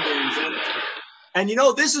nerve endings. And you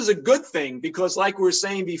know, this is a good thing because like we were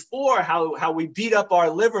saying before, how we beat up our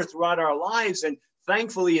liver throughout our lives, and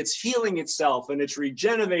thankfully it's healing itself and it's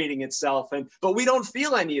regenerating itself. But we don't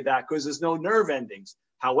feel any of that because there's no nerve endings.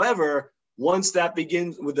 However, once that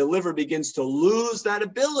begins, when the liver begins to lose that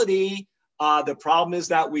ability, the problem is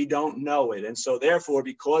that we don't know it. And so therefore,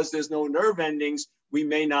 because there's no nerve endings, we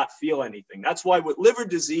may not feel anything. That's why with liver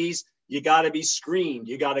disease, you got to be screened.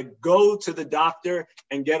 You got to go to the doctor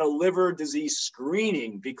and get a liver disease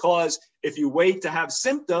screening, because if you wait to have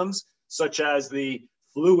symptoms such as the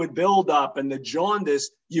fluid buildup and the jaundice,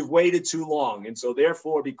 you've waited too long. And so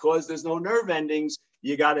therefore, because there's no nerve endings,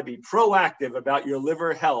 you got to be proactive about your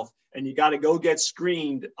liver health. And you got to go get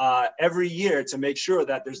screened every year to make sure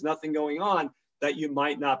that there's nothing going on that you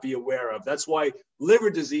might not be aware of. That's why liver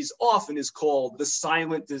disease often is called the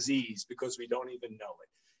silent disease, because we don't even know it.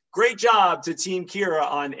 Great job to Team Kira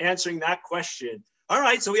on answering that question. All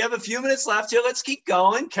right, so we have a few minutes left here. Let's keep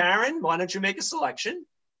going. Karen, why don't you make a selection?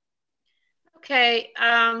 Okay,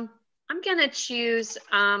 I'm gonna choose,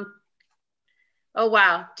 oh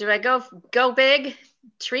wow, do I go big?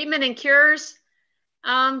 Treatment and cures?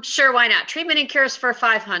 Sure, why not? Treatment and cures for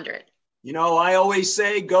 500. You know, I always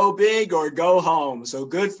say go big or go home. So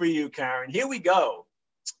good for you, Karen. Here we go.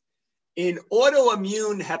 In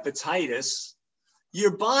autoimmune hepatitis,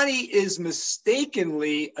 your body is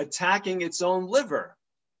mistakenly attacking its own liver.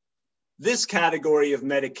 This category of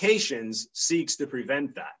medications seeks to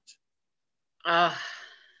prevent that.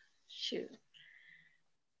 Shoot.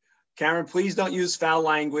 Karen, please don't use foul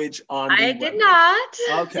language on the I did website. not.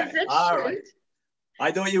 Okay, all right.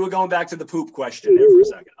 I thought you were going back to the poop question there for a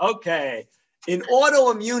second. Okay. In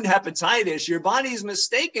autoimmune hepatitis, your body is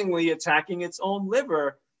mistakenly attacking its own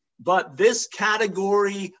liver, but this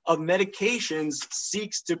category of medications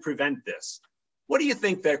seeks to prevent this. What do you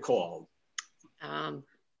think they're called? I'm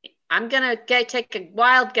going to take a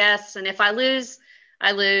wild guess, and if I lose,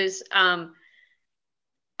 I lose.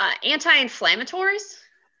 Anti-inflammatories?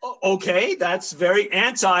 Okay, that's very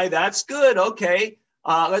anti. That's good. Okay.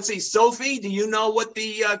 Let's see. Sophie, do you know what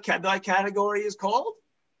the category is called?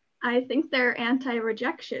 I think they're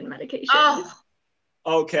anti-rejection medications. Oh.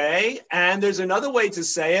 Okay. And there's another way to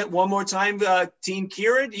say it. One more time, Team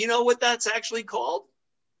Kira, do you know what that's actually called?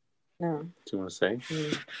 No. Do you want to say? Just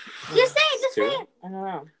say it. Just say it. I don't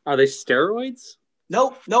know. Are they steroids?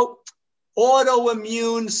 Nope.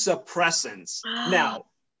 Autoimmune suppressants. Now,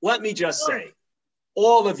 let me just say,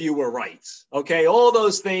 all of you were right. Okay. All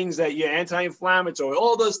those things that you're anti-inflammatory,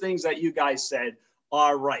 all those things that you guys said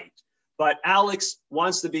are right. But Alex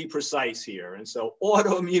wants to be precise here. And so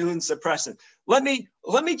autoimmune suppressant. Let me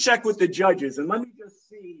check with the judges and let me just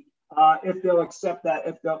see if they'll accept that.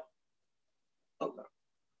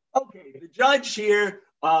 Okay, the judge here,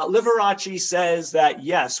 Liberace, says that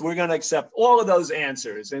yes, we're going to accept all of those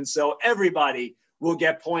answers. And so everybody will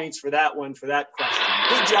get points for that one, for that question.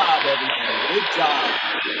 Good job, everybody. Good job.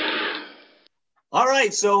 All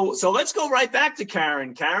right, so let's go right back to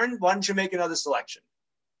Karen. Karen, why don't you make another selection?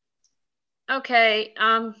 Okay.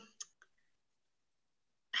 How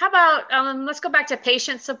about let's go back to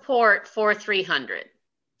patient support for 300.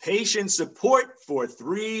 Patient support for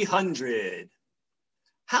 300.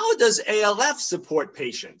 How does ALF support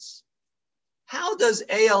patients? How does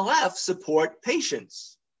ALF support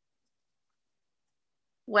patients?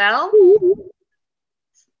 Well,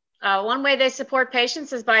 one way they support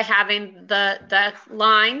patients is by having the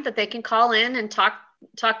line that they can call in and talk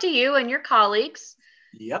to you and your colleagues.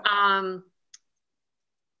 Yep.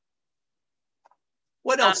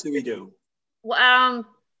 What else do we do?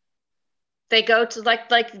 They go to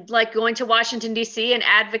like going to Washington D.C. and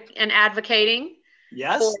advocating.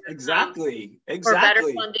 Yes, exactly. For better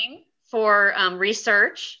funding for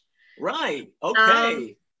research. Right.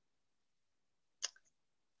 Okay.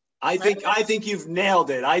 I think you've nailed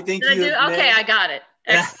it. I think you. Okay, I got it.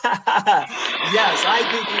 Yes, I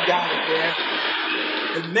think you got it there.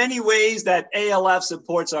 The many ways that ALF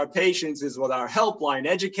supports our patients is with our helpline,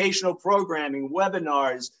 educational programming,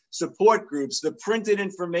 webinars, support groups, the printed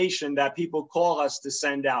information that people call us to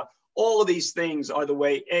send out. All of these things are the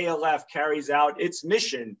way ALF carries out its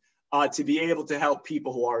mission to be able to help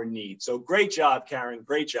people who are in need. So great job, Karen.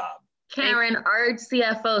 Great job. Karen, our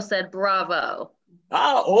CFO said bravo.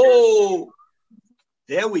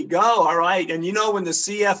 There we go. All right. And you know, when the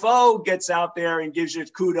CFO gets out there and gives you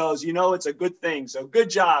kudos, you know it's a good thing. So good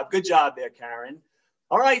job. Good job there, Karen.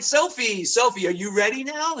 All right, Sophie. Sophie, are you ready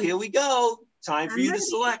now? Here we go. Time for you to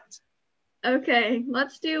select. Okay,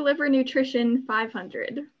 let's do liver nutrition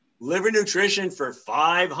 500. Liver nutrition for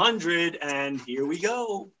 500, and here we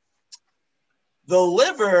go. The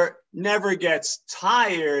liver never gets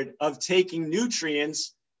tired of taking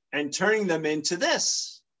nutrients and turning them into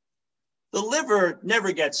this. The liver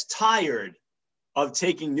never gets tired of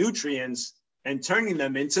taking nutrients and turning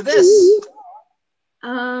them into this.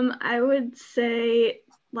 I would say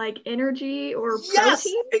like energy or protein. Yes,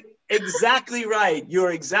 exactly right.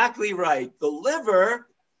 You're exactly right. The liver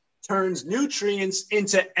turns nutrients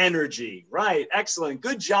into energy. Right, excellent,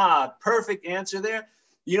 good job, perfect answer there.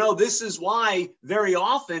 You know, this is why very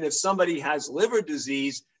often if somebody has liver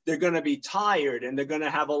disease, they're going to be tired and they're going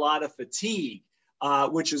to have a lot of fatigue,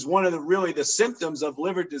 which is one of the symptoms of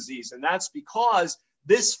liver disease. And that's because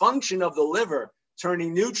this function of the liver,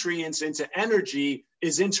 turning nutrients into energy,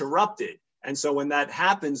 is interrupted. And so when that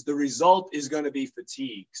happens, the result is going to be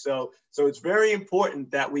fatigue. So it's very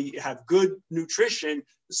important that we have good nutrition,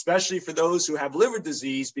 especially for those who have liver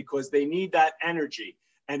disease, because they need that energy.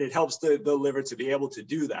 And it helps the liver to be able to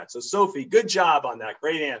do that. So Sophie, good job on that.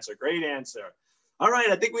 Great answer, great answer. All right,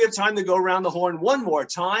 I think we have time to go around the horn one more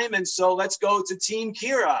time. And so let's go to Team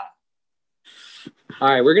Kira. All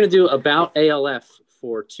right, we're going to do about ALF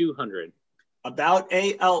for 200. About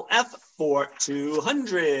ALF for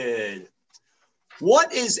 200.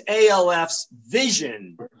 What is ALF's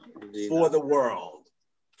vision for the world?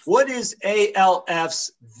 What is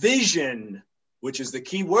ALF's vision, which is the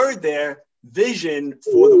key word there, vision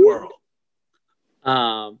for the world?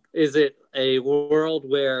 Is it a world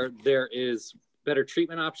where there is better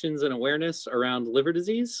treatment options and awareness around liver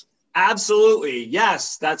disease? Absolutely.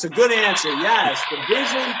 Yes, that's a good answer. Yes, the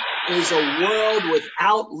vision is a world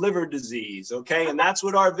without liver disease. Okay, and that's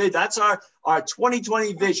what our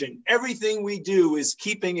 2020 vision. Everything we do is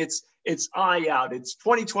keeping its eye out. It's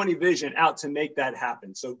 2020 vision out to make that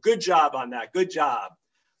happen. So good job on that. Good job.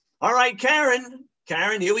 All right, Karen.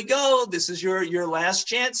 Karen, here we go. This is your last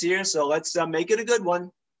chance here. So let's make it a good one.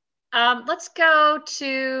 Let's go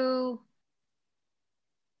to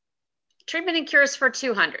treatment and cures for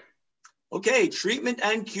 200. Okay, treatment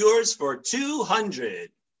and cures for 200.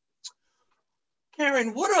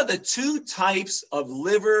 Karen, what are the two types of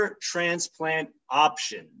liver transplant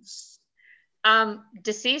options?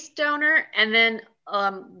 Deceased donor and then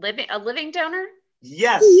a living donor?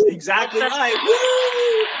 Yes, exactly right.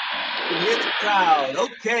 Woo! You can hear the crowd.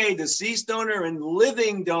 Okay, deceased donor and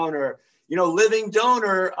living donor. You know, living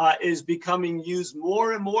donor is becoming used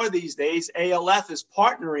more and more these days. ALF is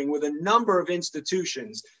partnering with a number of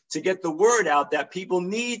institutions to get the word out that people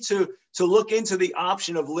need to look into the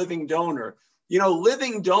option of living donor. You know,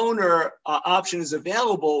 living donor option is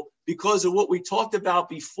available because of what we talked about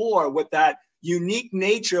before with that unique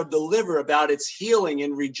nature of the liver about its healing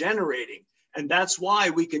and regenerating. And that's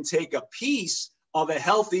why we can take a piece of a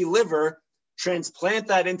healthy liver, transplant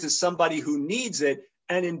that into somebody who needs it.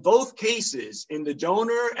 And in both cases, in the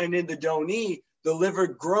donor and in the donee, the liver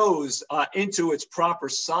grows into its proper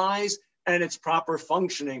size and its proper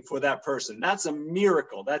functioning for that person. That's a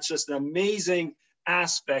miracle. That's just an amazing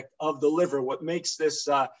aspect of the liver, what makes this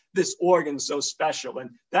organ so special. And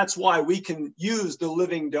that's why we can use the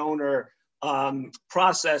living donor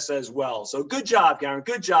process as well. So good job, Karen.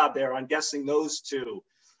 Good job there on guessing those two.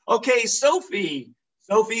 Okay, Sophie.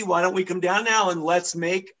 Sophie, why don't we come down now and let's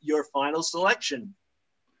make your final selection.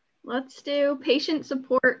 Let's do patient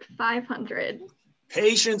support 500.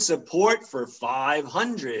 Patient support for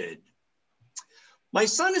 500. My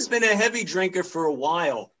son has been a heavy drinker for a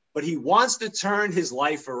while, but he wants to turn his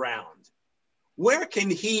life around. Where can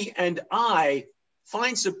he and I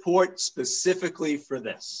find support specifically for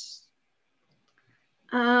this?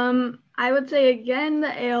 I would say again,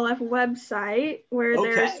 the ALF website where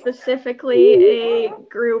there's specifically a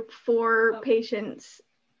group for patients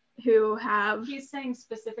who have. He's saying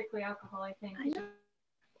specifically alcohol, I think.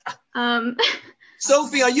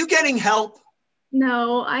 Sophie, are you getting help?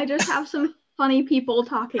 No, I just have some funny people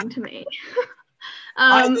talking to me.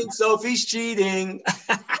 I think Sophie's cheating.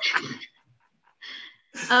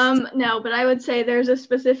 No, but I would say there's a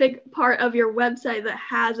specific part of your website that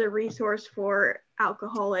has a resource for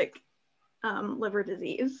alcoholic liver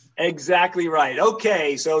disease. Exactly right.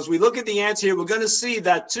 Okay, so as we look at the answer here, we're going to see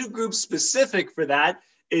that two groups specific for that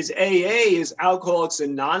is AA, is Alcoholics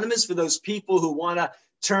Anonymous, for those people who want to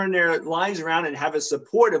turn their lives around and have a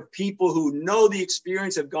support of people who know the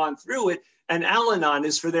experience, have gone through it. And Al-Anon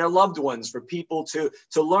is for their loved ones, for people to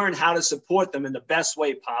learn how to support them in the best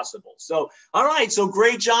way possible. So, all right, so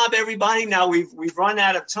great job, everybody. Now we've run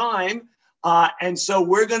out of time. And so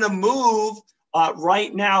we're going to move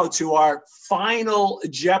right now to our final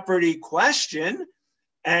Jeopardy question.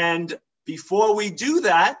 And before we do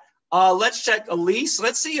that, let's check Elise.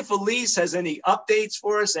 Let's see if Elise has any updates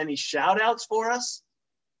for us, any shout outs for us.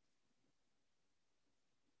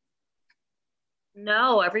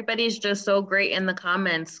 No, everybody's just so great in the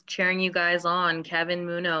comments, cheering you guys on. Kevin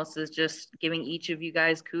Munoz is just giving each of you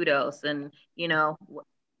guys kudos. And, you know,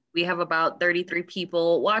 we have about 33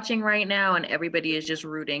 people watching right now, and everybody is just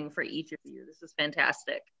rooting for each of you. This is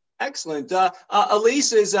fantastic. Excellent.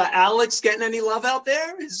 Elise, is Alex getting any love out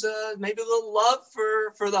there? Is maybe a little love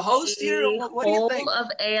for the host here? What do you think? The whole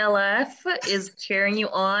of ALF is cheering you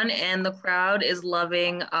on, and the crowd is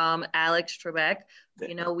loving Alex Trebek.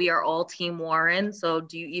 You know, we are all Team Warren, so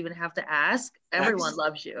do you even have to ask? Everyone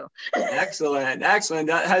loves you. Excellent, excellent.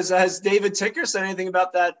 Has David Ticker said anything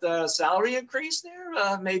about that salary increase there?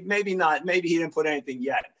 Maybe not. Maybe he didn't put anything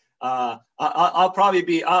yet. I'll probably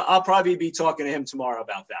be talking to him tomorrow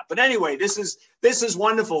about that. But anyway, this is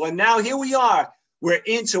wonderful. And now here we are. We're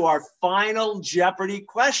into our final Jeopardy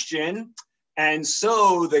question. And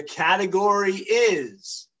so the category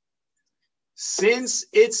is, since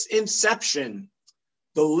its inception,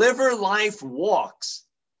 the Liver Life Walks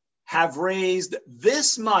have raised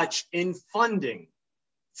this much in funding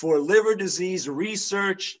for liver disease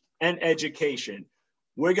research and education.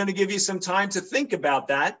 We're going to give you some time to think about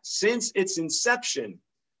that. Since its inception,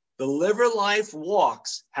 the Liver Life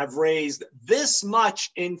Walks have raised this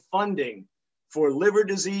much in funding for liver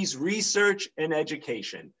disease research and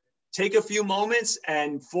education. Take a few moments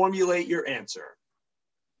and formulate your answer.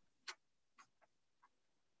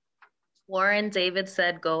 Warren David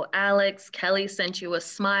said, go Alex. Kelly sent you a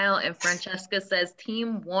smile, and Francesca says,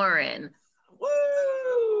 Team Warren.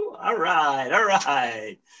 Woo! All right, all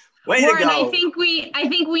right. Way Warren, to go. I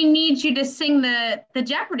think we need you to sing the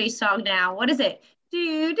Jeopardy song now. What is it?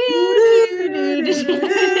 Do, do, do, do,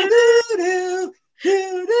 do,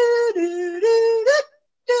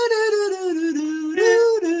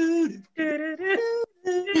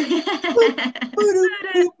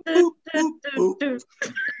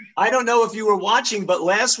 I don't know if you were watching, but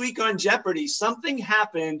last week on Jeopardy, something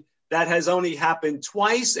happened that has only happened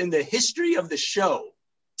twice in the history of the show.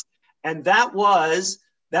 And that was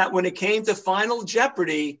that when it came to Final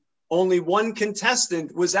Jeopardy, only one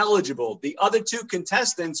contestant was eligible. The other two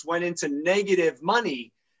contestants went into negative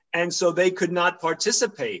money, and so they could not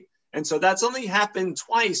participate. And so that's only happened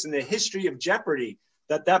twice in the history of Jeopardy,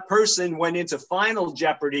 that person went into Final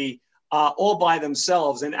Jeopardy all by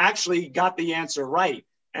themselves and actually got the answer right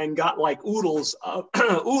and got like oodles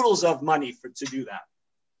of money to do that.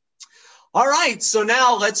 All right, so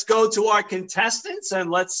now let's go to our contestants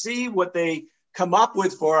and let's see what they come up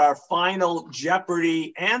with for our final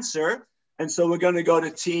Jeopardy answer. And so we're going to go to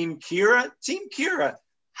Team Kira. Team Kira,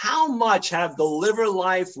 how much have the Liver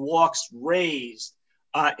Life Walks raised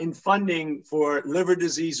in funding for liver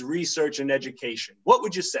disease research and education? What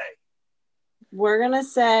would you say? We're going to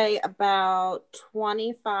say about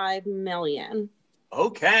 25 million.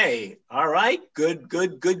 Okay. All right. Good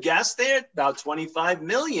guess there. About 25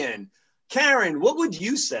 million. Karen, what would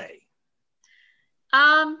you say?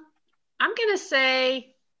 I'm going to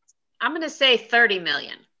say 30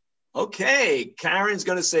 million. Okay. Karen's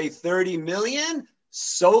going to say 30 million.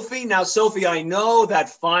 Sophie. Now, Sophie, I know that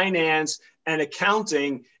finance and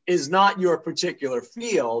accounting is not your particular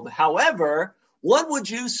field. However, what would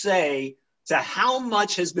you say to how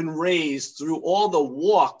much has been raised through all the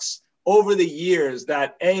walks over the years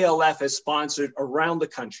that ALF has sponsored around the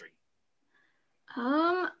country?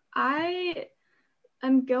 I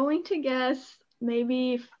am going to guess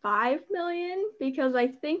maybe 5 million because I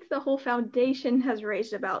think the whole foundation has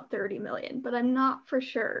raised about 30 million, but I'm not for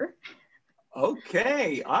sure.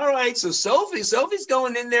 Okay. All right. So Sophie's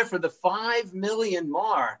going in there for the 5 million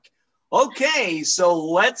mark. Okay. So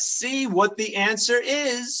let's see what the answer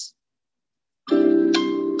is.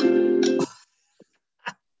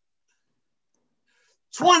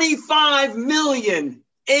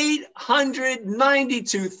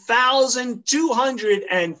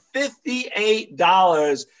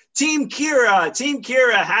 Team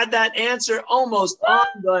Kira had that answer almost on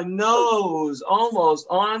the nose,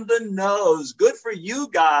 Good for you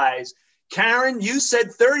guys. Karen, you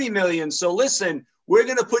said 30 million. So listen, we're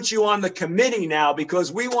going to put you on the committee now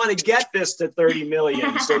because we want to get this to 30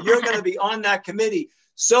 million. So you're going to be on that committee.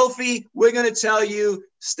 Sophie, we're going to tell you,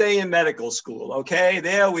 stay in medical school. Okay,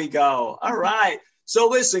 there we go. All right. So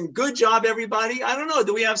listen, good job, everybody. I don't know,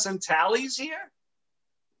 do we have some tallies here?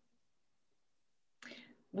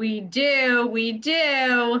 We do.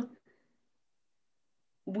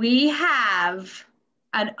 We have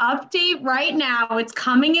an update right now. It's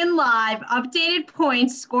coming in live. Updated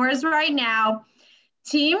points, scores right now.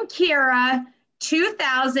 Team Kira,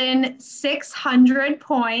 2,600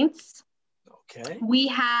 points. Okay. We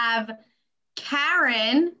have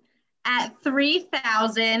Karen at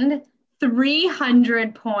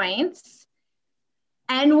 3,300 points.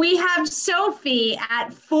 And we have Sophie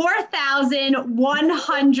at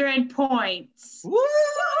 4,100 points. Woo!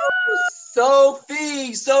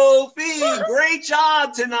 Sophie, great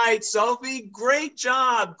job tonight, Sophie. Great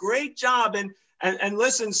job. And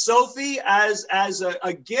listen, Sophie, as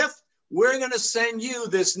a gift, we're going to send you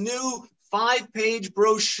this new 5-page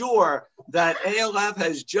brochure that ALF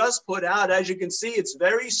has just put out. As you can see, it's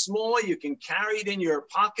very small. You can carry it in your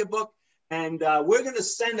pocketbook. And we're going to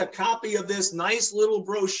send a copy of this nice little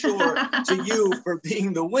brochure to you for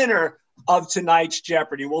being the winner of tonight's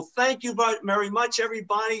Jeopardy. Well, thank you very much,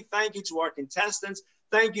 everybody. Thank you to our contestants.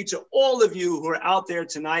 Thank you to all of you who are out there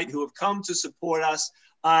tonight who have come to support us.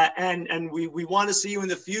 And we want to see you in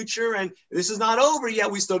the future. And this is not over yet.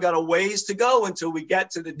 We still got a ways to go until we get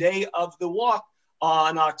to the day of the walk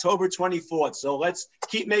on October 24th. So let's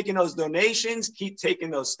keep making those donations, keep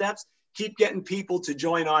taking those steps, keep getting people to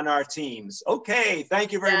join on our teams. Okay,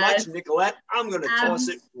 thank you very much, Nicolette. I'm going to toss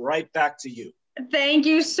it right back to you. Thank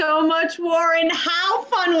you so much, Warren. How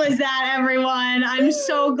fun was that, everyone? I'm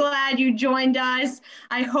so glad you joined us.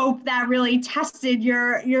 I hope that really tested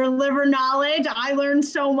your liver knowledge. I learned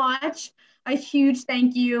so much. A huge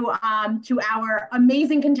thank you to our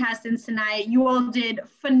amazing contestants tonight. You all did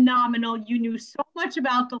phenomenal. You knew so much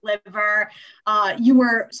about the liver. You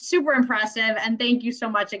were super impressive, and thank you so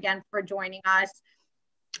much again for joining us.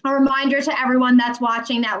 A reminder to everyone that's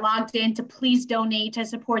watching, that logged in, to please donate to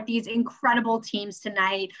support these incredible teams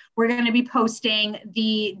tonight. We're going to be posting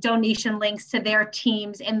the donation links to their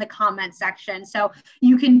teams in the comment section. So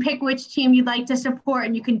you can pick which team you'd like to support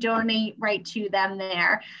and you can donate right to them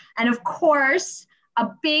there. And of course, a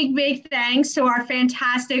big thanks to our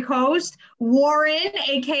fantastic host, Warren,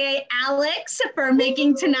 AKA Alex, for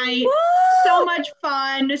making tonight so much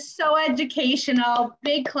fun, so educational.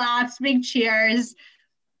 Big claps, big cheers.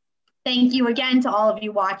 Thank you again to all of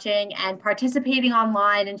you watching and participating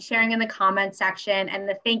online and sharing in the comment section. And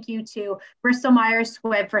the thank you to Bristol Myers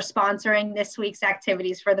Squibb for sponsoring this week's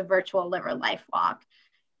activities for the virtual Liver Life Walk.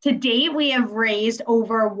 To date, we have raised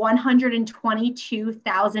over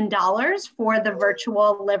 $122,000 for the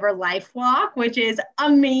virtual Liver Life Walk, which is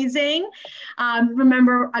amazing.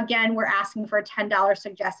 Remember, again, we're asking for a $10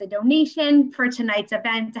 suggested donation for tonight's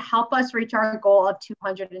event to help us reach our goal of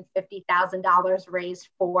 $250,000 raised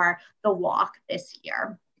for the walk this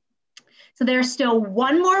year. So there's still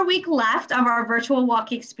one more week left of our virtual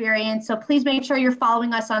walk experience. So please make sure you're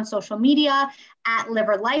following us on social media at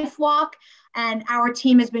Liver Life Walk. And our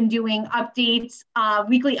team has been doing updates,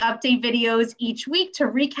 weekly update videos each week to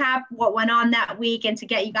recap what went on that week and to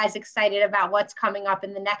get you guys excited about what's coming up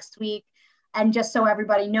in the next week. And just so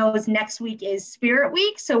everybody knows, next week is Spirit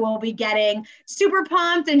Week. So we'll be getting super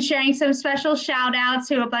pumped and sharing some special shout outs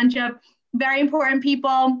to a bunch of very important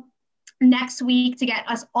people next week to get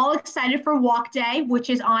us all excited for Walk Day, which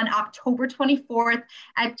is on October 24th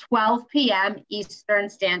at 12 p.m. Eastern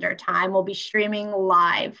Standard Time. We'll be streaming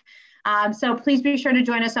live. So please be sure to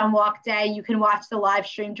join us on Walk Day. You can watch the live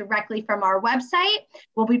stream directly from our website.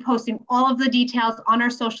 We'll be posting all of the details on our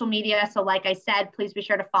social media. So like I said, please be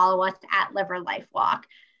sure to follow us at Liver Life Walk.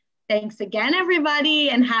 Thanks again, everybody,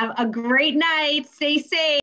 and have a great night. Stay safe.